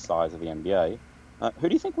considering the size of the NBA. Who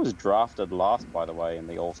do you think was drafted last, by the way, in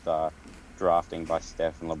the All-Star drafting by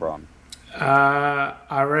Steph and LeBron?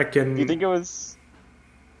 I reckon... Do you think it was...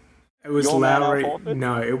 It was Lowry.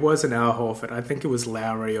 No, it wasn't Al Horford. I think it was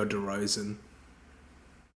Lowry or DeRozan.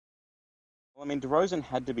 Well, DeRozan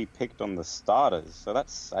had to be picked on the starters, so that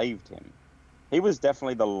saved him. He was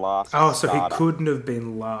definitely the last starter. So he couldn't have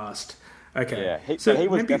been last. Okay. Yeah, he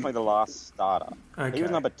was definitely the last starter. Okay. He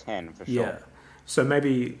was number 10 for sure. Yeah. So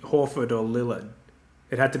maybe Horford or Lillard.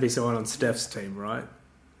 It had to be someone on Steph's team, right?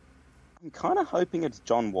 I'm kind of hoping it's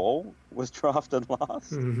John Wall was drafted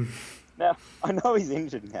last. Now, I know he's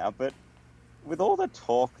injured now, but with all the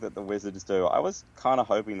talk that the Wizards do, I was kind of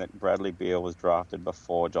hoping that Bradley Beal was drafted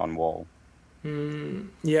before John Wall.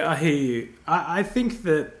 Yeah, I hear you. I think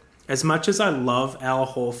that as much as I love Al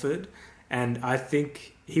Horford, and I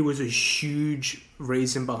think he was a huge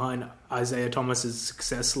reason behind Isaiah Thomas's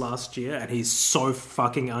success last year, and he's so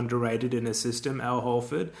fucking underrated in a system, Al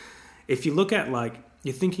Horford. If you look at,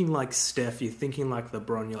 you're thinking like Steph, you're thinking like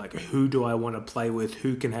LeBron, you're like, who do I want to play with?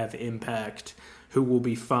 Who can have impact? Who will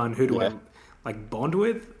be fun? Who do I, bond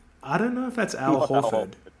with? I don't know if that's Al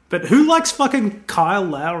Horford. But who likes fucking Kyle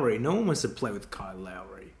Lowry? No one wants to play with Kyle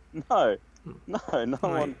Lowry. No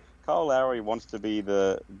one. Kyle Lowry wants to be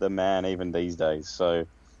the man even these days, so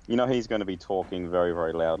he's going to be talking very,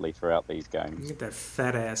 very loudly throughout these games. Get that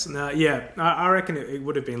fat ass. No, yeah, I reckon it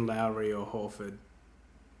would have been Lowry or Horford.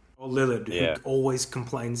 Or Lillard, Yeah. who always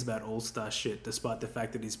complains about All-Star shit, despite the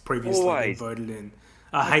fact that he's previously been Always. voted in.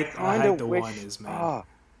 I hate the whiners, man.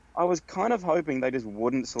 I was kind of hoping they just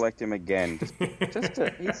wouldn't select him again.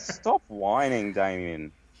 Stop whining,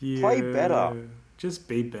 Damien. Play better. Just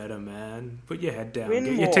be better, man. Put your head down. Win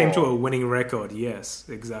Get your team to more. a winning record. Yes,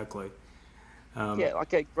 exactly.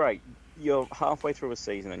 Okay, great. You're halfway through a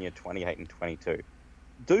season and you're 28 and 22.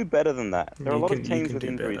 Do better than that. There are a lot of teams with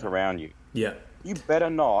injuries around you. Yeah. You better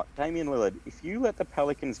not. Damian Lillard, if you let the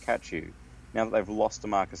Pelicans catch you, now that they've lost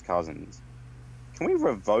DeMarcus Cousins, can we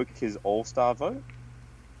revoke his All-Star vote?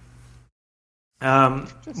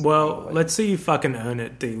 Well, let's see you fucking earn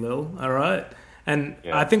it, D-Lil, alright? And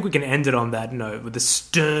I think we can end it on that note with a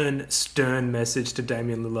stern message to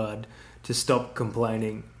Damian Lillard to stop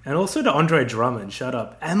complaining. And also to Andre Drummond, shut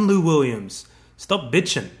up. And Lou Williams, stop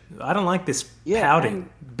bitching. I don't like this pouting.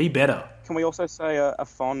 Be better. Can we also say a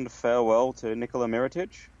fond farewell to Nikola Mirotic,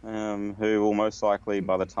 who will most likely,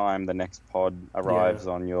 by the time the next pod arrives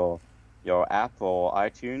on your app or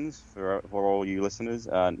iTunes, for all you listeners,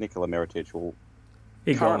 Nikola Mirotic will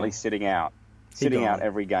currently sitting out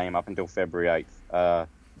every game up until February 8th.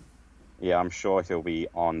 I'm sure he'll be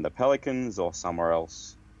on the Pelicans or somewhere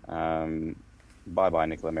else. Bye-bye,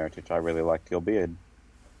 Nikola Mirotic. I really liked your beard.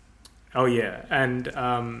 Oh, yeah.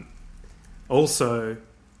 And also,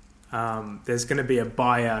 there's going to be a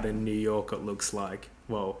buyout in New York, it looks like.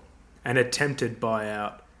 Well, an attempted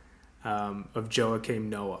buyout of Joakim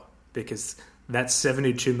Noah, because that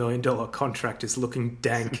 $72 million contract is looking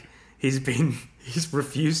dank. He's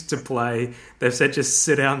refused to play. They've said just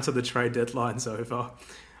sit down till the trade deadline's over.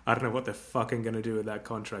 I don't know what they're fucking going to do with that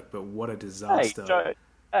contract, but what a disaster.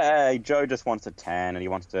 Joe just wants a tan and he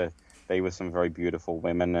wants to be with some very beautiful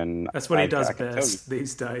women. And that's what he does best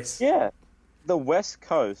these days. Yeah. The West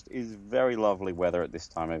Coast is very lovely weather at this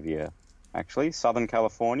time of year, actually. Southern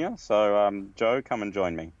California. So, Joe, come and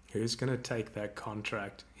join me. Who's going to take that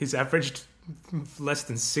contract? He's averaged less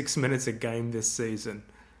than 6 minutes a game this season.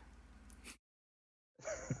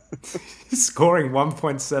 He's scoring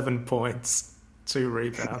 1.7 points, 2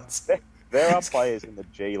 rebounds. There are players in the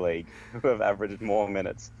G League who have averaged more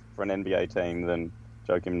minutes for an NBA team than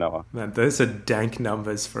Joakim Noah. Man, those are dank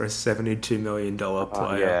numbers for a $72 million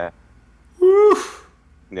player. Yeah. Woo!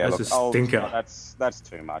 Yeah, that's a stinker. That's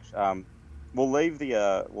too much. We'll leave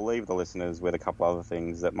the listeners with a couple other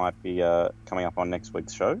things that might be coming up on next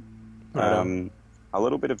week's show. Right a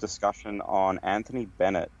little bit of discussion on Anthony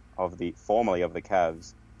Bennett formerly of the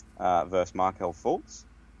Cavs versus Markelle Fultz,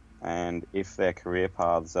 and if their career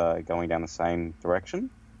paths are going down the same direction,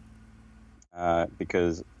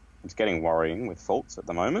 because it's getting worrying with Fultz at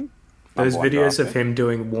the moment. Those videos of him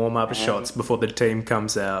doing warm-up shots before the team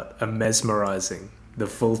comes out are mesmerizing. The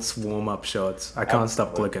Fultz warm-up shots. I can't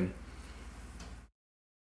stop clicking.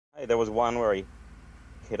 Hey, there was one where he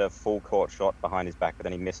hit a full-court shot behind his back, but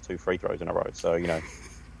then he missed 2 free throws in a row. So, maybe...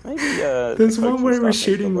 There's one where he was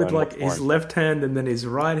shooting with, his left hand and then his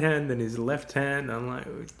right hand, then his left hand. I'm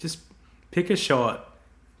like, just pick a shot,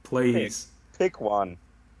 please. Pick one.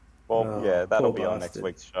 Well, that'll be on next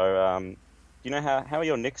week's show. Do you know how are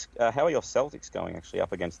your Knicks? How are your Celtics going actually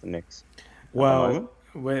up against the Knicks? Well,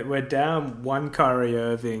 we're down 1 Kyrie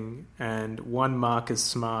Irving and 1 Marcus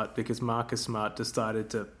Smart because Marcus Smart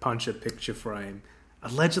decided to punch a picture frame,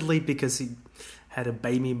 allegedly because he had a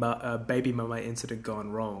baby mama incident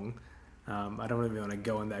gone wrong. I don't really want to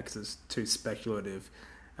go on that because it's too speculative.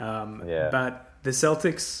 But the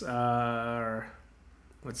Celtics are...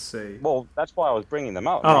 Let's see. Well, that's why I was bringing them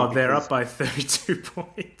up. They're up by 32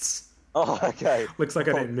 points. Oh, okay. Looks like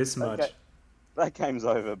I didn't miss much. Okay. That game's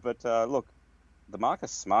over. But look, the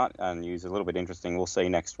Marcus Smart news is a little bit interesting. We'll see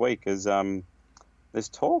next week. There's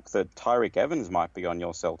talk that Tyreek Evans might be on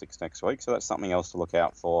your Celtics next week. So that's something else to look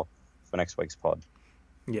out for next week's pod.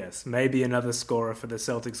 Yes, maybe another scorer for the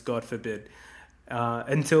Celtics, God forbid.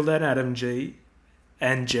 Until then, Adam G.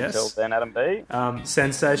 And Jess. Until then, Adam B.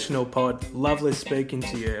 Sensational pod. Lovely speaking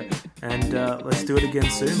to you. And let's do it again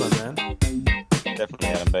soon, my man. Definitely,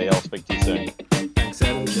 Adam B. I'll speak to you soon.